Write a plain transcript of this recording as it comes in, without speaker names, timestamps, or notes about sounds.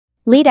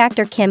Lead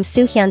actor Kim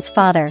Soo Hyun's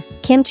father,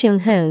 Choong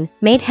Hoon,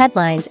 made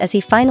headlines as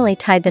he finally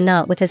tied the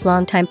knot with his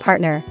longtime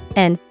partner,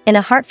 in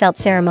a heartfelt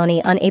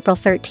ceremony on April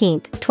 13,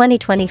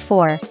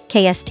 2024,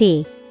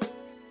 KST.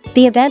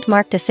 The event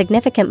marked a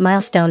significant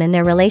milestone in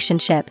their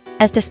relationship,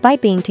 as despite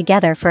being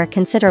together for a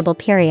considerable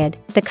period,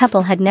 the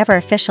couple had never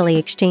officially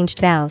exchanged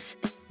vows.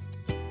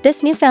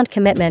 This newfound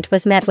commitment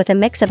was met with a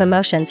mix of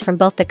emotions from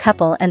both the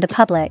couple and the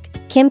public.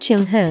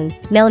 Choong Hoon,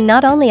 known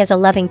not only as a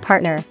loving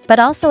partner but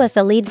also as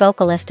the lead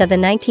vocalist of the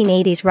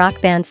 1980s rock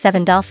band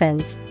Seven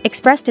Dolphins,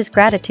 expressed his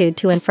gratitude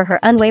to and for her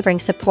unwavering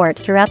support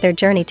throughout their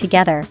journey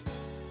together.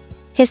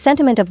 His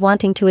sentiment of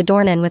wanting to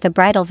adorn An with a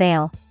bridal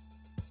veil,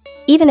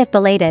 even if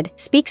belated,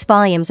 speaks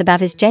volumes about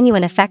his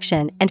genuine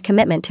affection and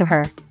commitment to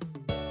her.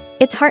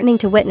 It's heartening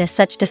to witness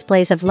such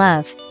displays of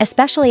love,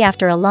 especially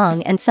after a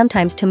long and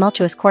sometimes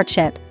tumultuous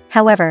courtship.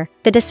 However,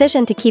 the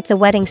decision to keep the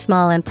wedding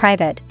small and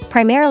private,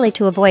 primarily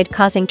to avoid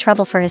causing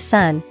trouble for his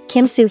son,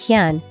 Kim Soo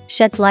Hyun,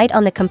 sheds light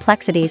on the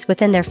complexities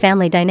within their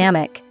family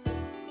dynamic.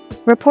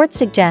 Reports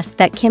suggest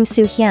that Kim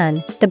Soo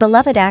Hyun, the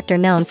beloved actor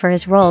known for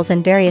his roles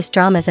in various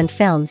dramas and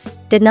films,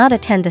 did not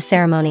attend the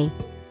ceremony.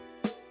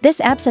 This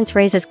absence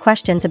raises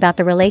questions about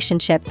the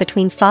relationship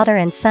between father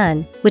and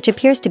son, which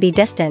appears to be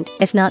distant,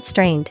 if not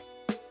strained.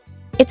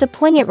 It's a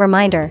poignant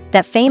reminder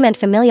that fame and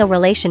familial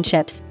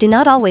relationships do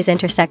not always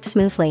intersect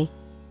smoothly.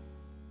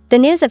 The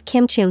news of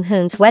Choong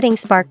Hoon's wedding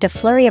sparked a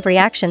flurry of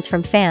reactions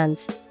from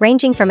fans,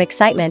 ranging from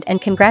excitement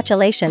and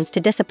congratulations to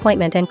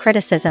disappointment and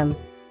criticism.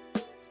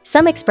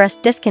 Some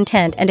expressed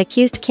discontent and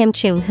accused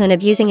Choong Hoon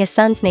of using his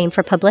son's name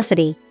for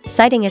publicity,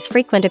 citing his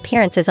frequent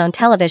appearances on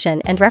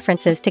television and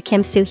references to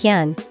Kim Soo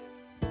Hyun.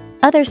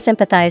 Others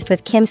sympathized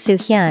with Kim Soo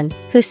Hyun,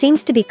 who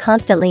seems to be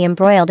constantly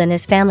embroiled in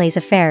his family's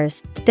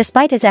affairs.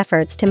 Despite his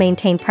efforts to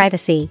maintain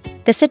privacy,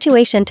 the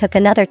situation took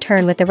another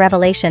turn with the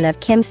revelation of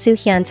Kim Soo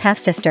Hyun's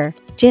half-sister,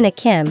 Joong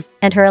Kim,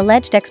 and her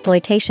alleged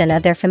exploitation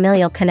of their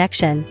familial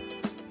connection.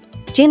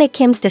 Joong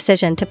Kim's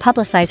decision to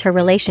publicize her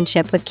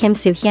relationship with Kim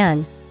Soo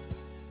Hyun,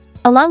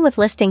 along with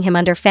listing him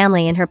under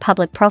family in her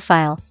public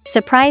profile,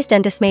 surprised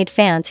and dismayed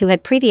fans who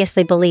had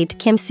previously believed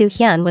Kim Soo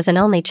Hyun was an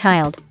only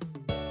child.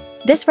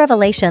 This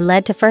revelation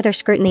led to further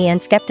scrutiny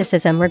and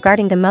skepticism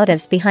regarding the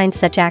motives behind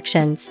such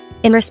actions.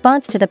 In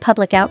response to the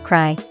public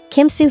outcry,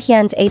 Kim Soo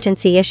Hyun's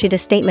agency issued a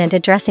statement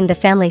addressing the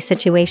family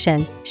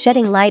situation,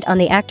 shedding light on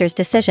the actor's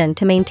decision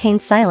to maintain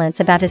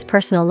silence about his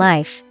personal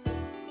life.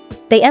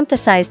 They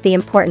emphasized the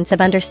importance of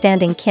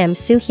understanding Kim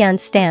Soo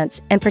Hyun's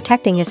stance and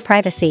protecting his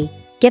privacy,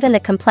 given the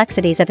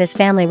complexities of his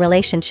family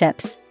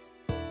relationships.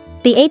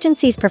 The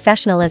agency's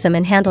professionalism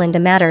in handling the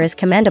matter is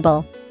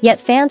commendable, yet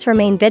fans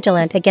remain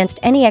vigilant against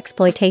any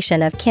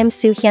exploitation of Kim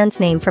Soo Hyun's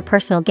name for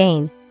personal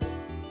gain.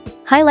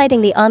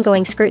 Highlighting the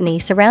ongoing scrutiny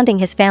surrounding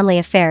his family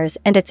affairs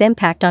and its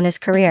impact on his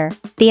career,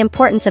 the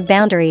importance of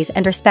boundaries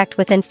and respect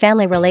within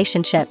family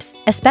relationships,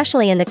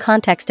 especially in the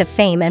context of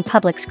fame and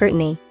public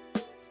scrutiny.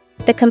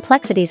 The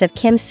complexities of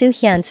Kim Soo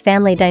Hyun's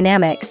family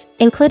dynamics,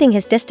 including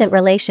his distant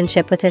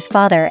relationship with his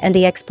father and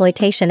the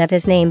exploitation of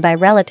his name by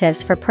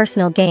relatives for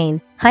personal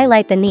gain,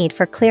 highlight the need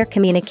for clear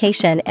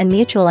communication and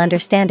mutual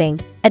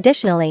understanding.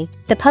 Additionally,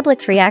 the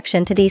public's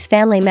reaction to these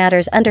family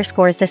matters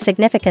underscores the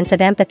significance of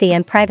empathy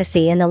and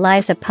privacy in the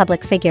lives of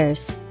public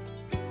figures.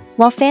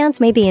 While fans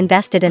may be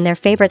invested in their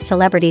favorite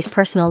celebrity's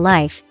personal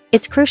life,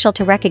 it's crucial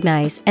to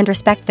recognize and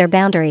respect their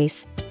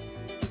boundaries.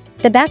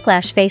 The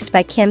backlash faced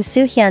by Kim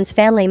Soo Hyun's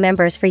family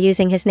members for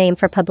using his name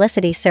for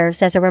publicity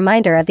serves as a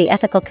reminder of the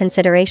ethical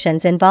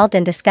considerations involved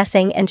in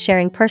discussing and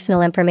sharing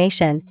personal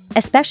information,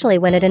 especially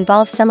when it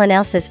involves someone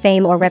else's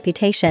fame or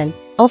reputation.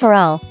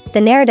 Overall,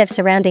 the narrative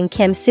surrounding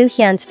Kim Soo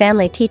Hyun's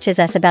family teaches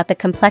us about the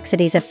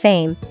complexities of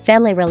fame,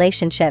 family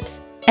relationships,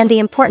 and the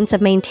importance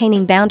of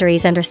maintaining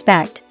boundaries and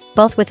respect,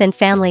 both within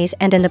families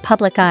and in the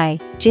public eye.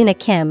 Joong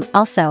Kim,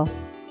 also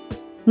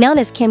known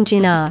as Kim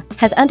Joong,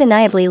 has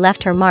undeniably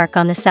left her mark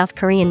on the South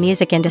Korean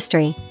music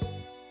industry.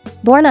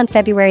 Born on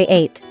February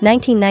 8,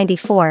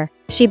 1994,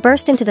 she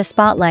burst into the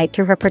spotlight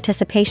through her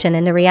participation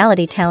in the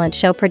reality talent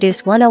show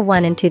Produce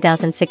 101 in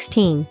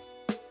 2016.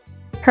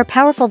 Her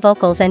powerful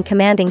vocals and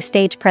commanding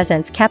stage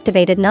presence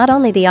captivated not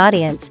only the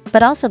audience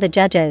but also the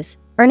judges,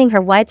 earning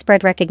her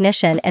widespread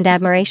recognition and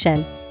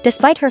admiration.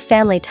 Despite her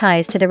family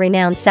ties to the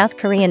renowned South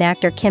Korean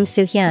actor Kim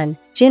Soo Hyun,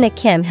 Joong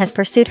Kim has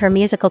pursued her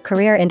musical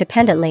career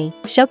independently,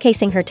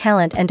 showcasing her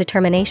talent and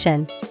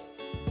determination.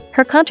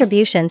 Her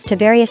contributions to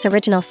various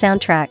original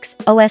soundtracks,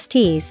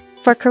 OSTs,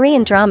 for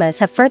Korean dramas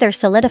have further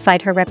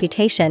solidified her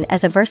reputation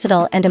as a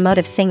versatile and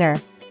emotive singer.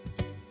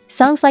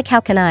 Songs like How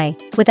Can I,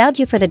 Without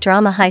You for the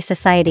drama High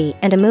Society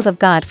and A Move of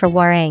God for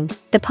Warang,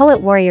 the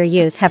Poet Warrior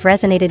Youth have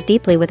resonated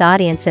deeply with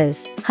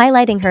audiences,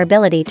 highlighting her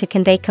ability to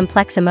convey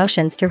complex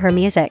emotions through her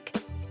music.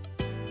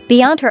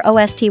 Beyond her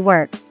OST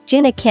work,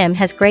 Joong Kim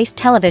has graced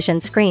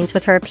television screens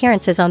with her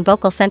appearances on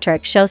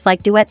vocal-centric shows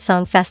like Duet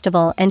Song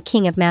Festival and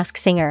King of Masked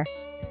Singer.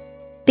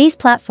 These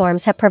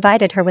platforms have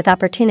provided her with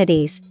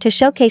opportunities to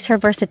showcase her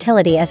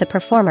versatility as a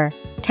performer,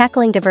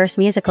 tackling diverse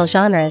musical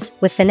genres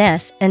with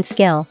finesse and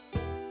skill.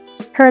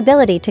 Her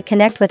ability to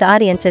connect with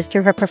audiences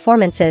through her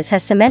performances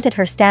has cemented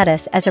her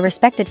status as a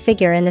respected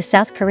figure in the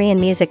South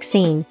Korean music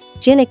scene.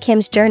 Joong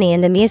Kim's journey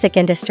in the music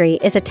industry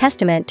is a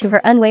testament to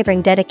her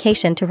unwavering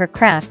dedication to her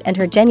craft and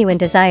her genuine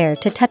desire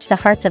to touch the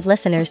hearts of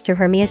listeners through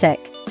her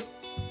music.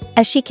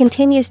 As she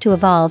continues to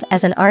evolve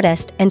as an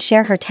artist and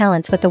share her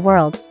talents with the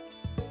world,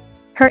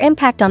 her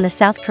impact on the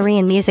South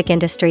Korean music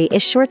industry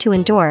is sure to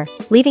endure,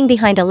 leaving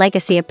behind a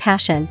legacy of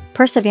passion,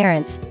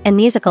 perseverance, and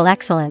musical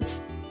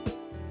excellence.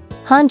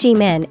 Han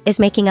Ji-min is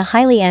making a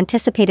highly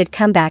anticipated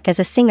comeback as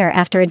a singer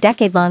after a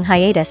decade-long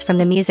hiatus from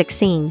the music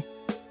scene.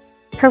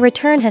 Her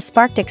return has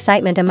sparked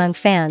excitement among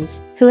fans,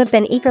 who have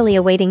been eagerly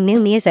awaiting new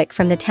music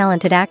from the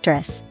talented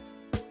actress.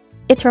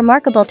 It's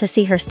remarkable to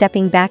see her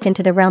stepping back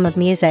into the realm of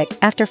music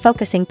after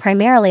focusing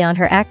primarily on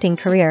her acting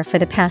career for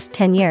the past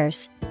 10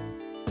 years.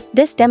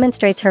 This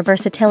demonstrates her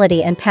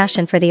versatility and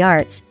passion for the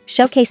arts,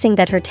 showcasing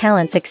that her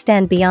talents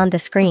extend beyond the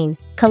screen.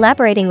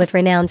 Collaborating with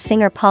renowned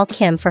singer Paul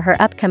Kim for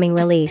her upcoming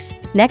release,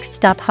 Next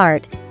Stop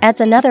Heart,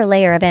 adds another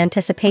layer of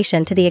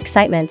anticipation to the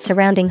excitement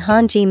surrounding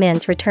Han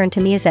Ji-min's return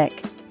to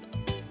music.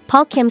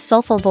 Paul Kim's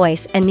soulful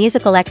voice and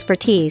musical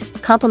expertise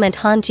complement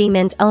Han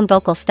Ji-min's own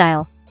vocal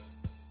style,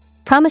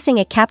 promising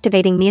a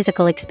captivating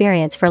musical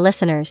experience for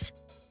listeners.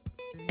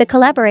 The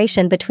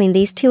collaboration between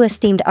these two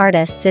esteemed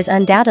artists is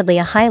undoubtedly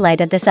a highlight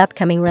of this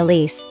upcoming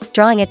release,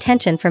 drawing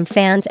attention from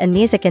fans and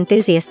music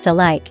enthusiasts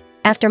alike.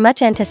 After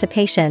much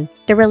anticipation,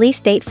 the release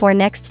date for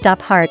Next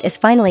Stop Heart is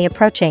finally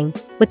approaching,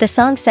 with the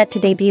song set to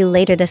debut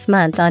later this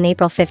month on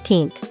April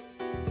 15th.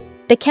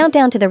 The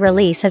countdown to the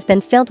release has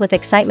been filled with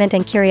excitement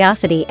and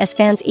curiosity as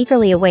fans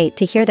eagerly await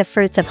to hear the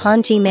fruits of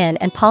Han Ji-min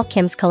and Paul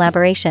Kim's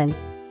collaboration.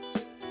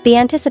 The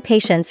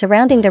anticipation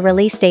surrounding the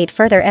release date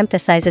further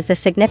emphasizes the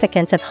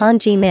significance of Han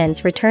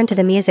Ji-min's return to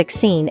the music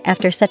scene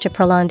after such a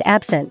prolonged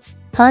absence.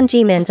 Han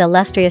Ji-min's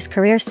illustrious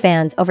career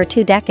spans over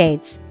 2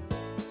 decades,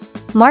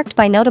 marked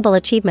by notable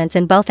achievements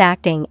in both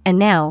acting and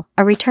now,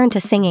 a return to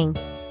singing.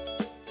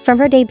 From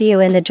her debut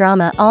in the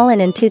drama All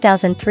In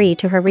 2003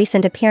 to her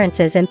recent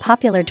appearances in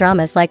popular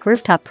dramas like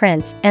Rooftop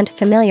Prince and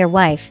Familiar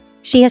Wife,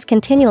 she has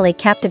continually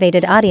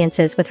captivated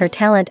audiences with her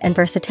talent and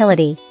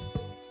versatility.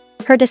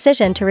 Her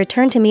decision to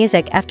return to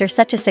music after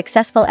such a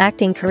successful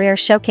acting career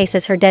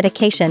showcases her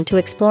dedication to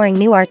exploring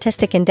new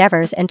artistic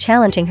endeavors and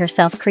challenging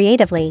herself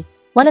creatively.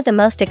 One of the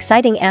most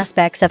exciting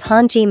aspects of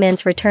Han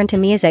Ji-min's return to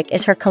music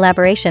is her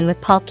collaboration with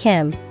Paul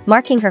Kim,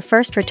 marking her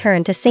first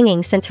return to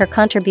singing since her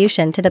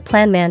contribution to the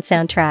Plan Man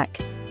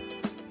soundtrack.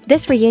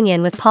 This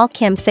reunion with Paul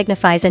Kim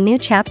signifies a new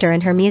chapter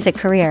in her music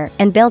career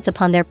and builds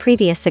upon their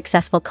previous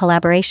successful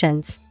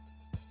collaborations.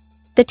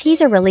 The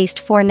teaser released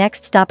for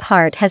Next Stop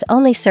Heart has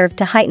only served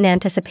to heighten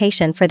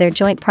anticipation for their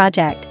joint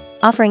project,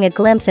 offering a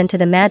glimpse into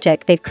the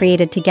magic they've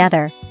created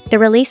together. The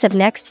release of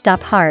Next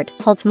Stop Heart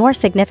holds more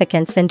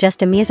significance than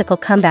just a musical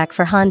comeback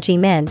for Han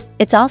Ji-min,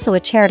 it's also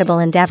a charitable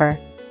endeavor.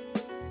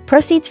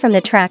 Proceeds from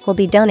the track will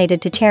be donated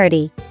to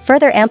charity,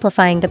 further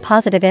amplifying the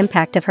positive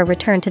impact of her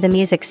return to the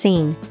music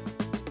scene.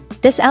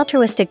 This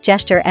altruistic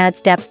gesture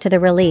adds depth to the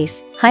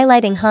release,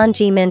 highlighting Han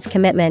Ji-min's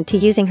commitment to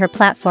using her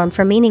platform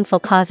for meaningful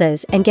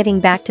causes and giving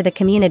back to the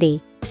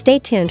community. Stay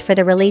tuned for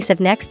the release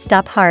of Next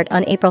Stop Heart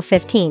on April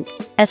 15th,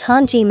 as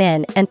Han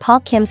Ji-min and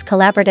Paul Kim's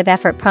collaborative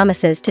effort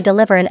promises to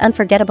deliver an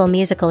unforgettable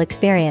musical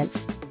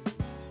experience.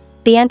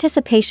 The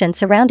anticipation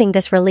surrounding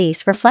this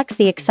release reflects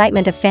the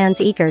excitement of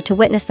fans eager to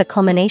witness the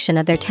culmination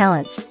of their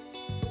talents.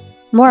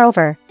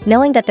 Moreover,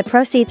 knowing that the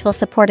proceeds will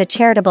support a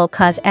charitable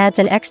cause adds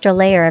an extra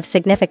layer of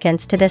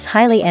significance to this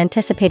highly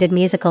anticipated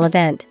musical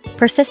event.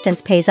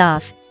 Persistence pays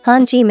off.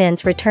 Han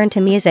Ji-min's return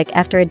to music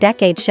after a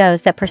decade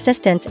shows that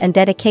persistence and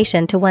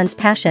dedication to one's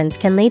passions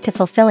can lead to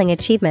fulfilling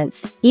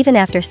achievements, even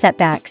after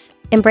setbacks.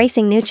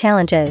 Embracing new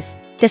challenges.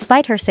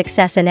 Despite her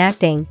success in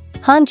acting,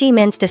 Han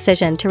Ji-min's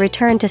decision to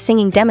return to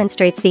singing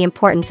demonstrates the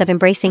importance of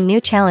embracing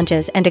new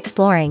challenges and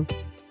exploring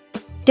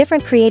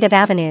different creative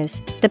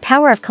avenues. The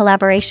power of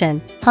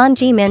collaboration. Han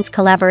Ji-min's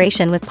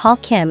collaboration with Paul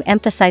Kim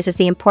emphasizes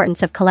the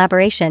importance of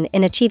collaboration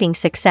in achieving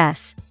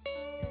success.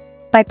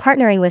 By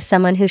partnering with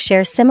someone who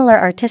shares similar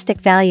artistic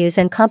values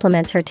and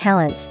complements her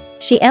talents,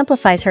 she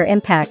amplifies her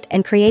impact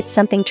and creates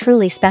something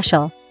truly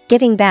special.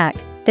 Giving back.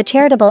 The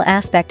charitable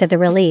aspect of the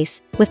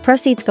release, with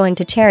proceeds going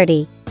to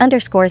charity,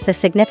 underscores the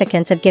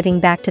significance of giving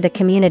back to the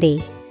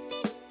community.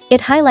 It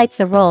highlights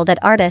the role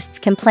that artists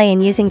can play in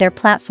using their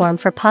platform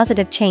for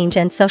positive change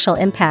and social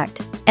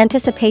impact.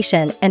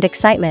 Anticipation and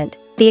excitement.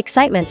 The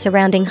excitement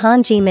surrounding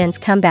Han Ji-min's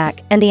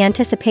comeback and the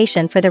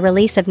anticipation for the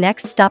release of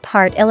Next Stop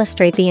Heart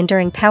illustrate the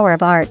enduring power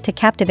of art to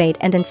captivate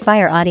and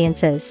inspire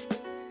audiences.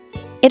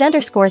 It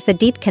underscores the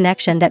deep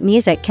connection that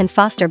music can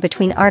foster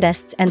between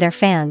artists and their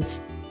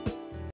fans.